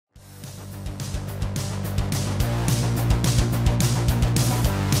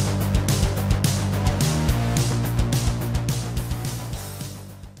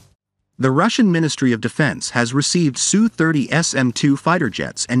The Russian Ministry of Defense has received Su-30SM2 fighter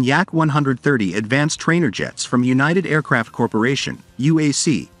jets and Yak-130 advanced trainer jets from United Aircraft Corporation,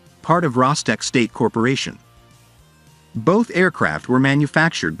 UAC, part of Rostec State Corporation. Both aircraft were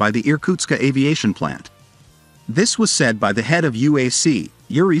manufactured by the Irkutsk Aviation Plant. This was said by the head of UAC,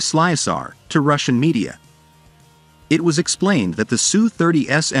 Yuri, Slyusar, to Russian media. It was explained that the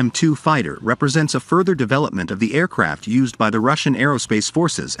Su-30SM2 fighter represents a further development of the aircraft used by the Russian Aerospace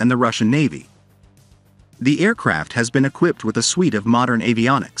Forces and the Russian Navy. The aircraft has been equipped with a suite of modern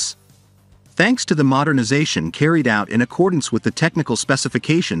avionics. Thanks to the modernization carried out in accordance with the technical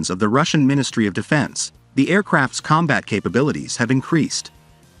specifications of the Russian Ministry of Defense, the aircraft's combat capabilities have increased.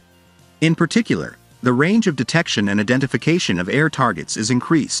 In particular, the range of detection and identification of air targets is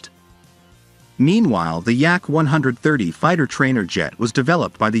increased. Meanwhile, the Yak-130 fighter trainer jet was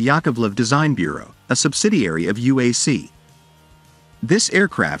developed by the Yakovlev Design Bureau, a subsidiary of UAC. This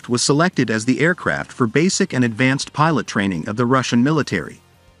aircraft was selected as the aircraft for basic and advanced pilot training of the Russian military.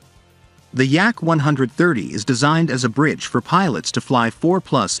 The Yak-130 is designed as a bridge for pilots to fly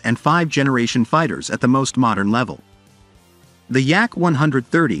 4+ and 5th-generation fighters at the most modern level. The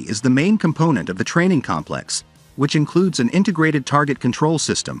Yak-130 is the main component of the training complex, which includes an integrated target control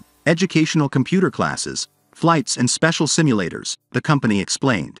system, educational computer classes, flights and special simulators, the company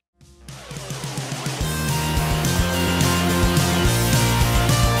explained.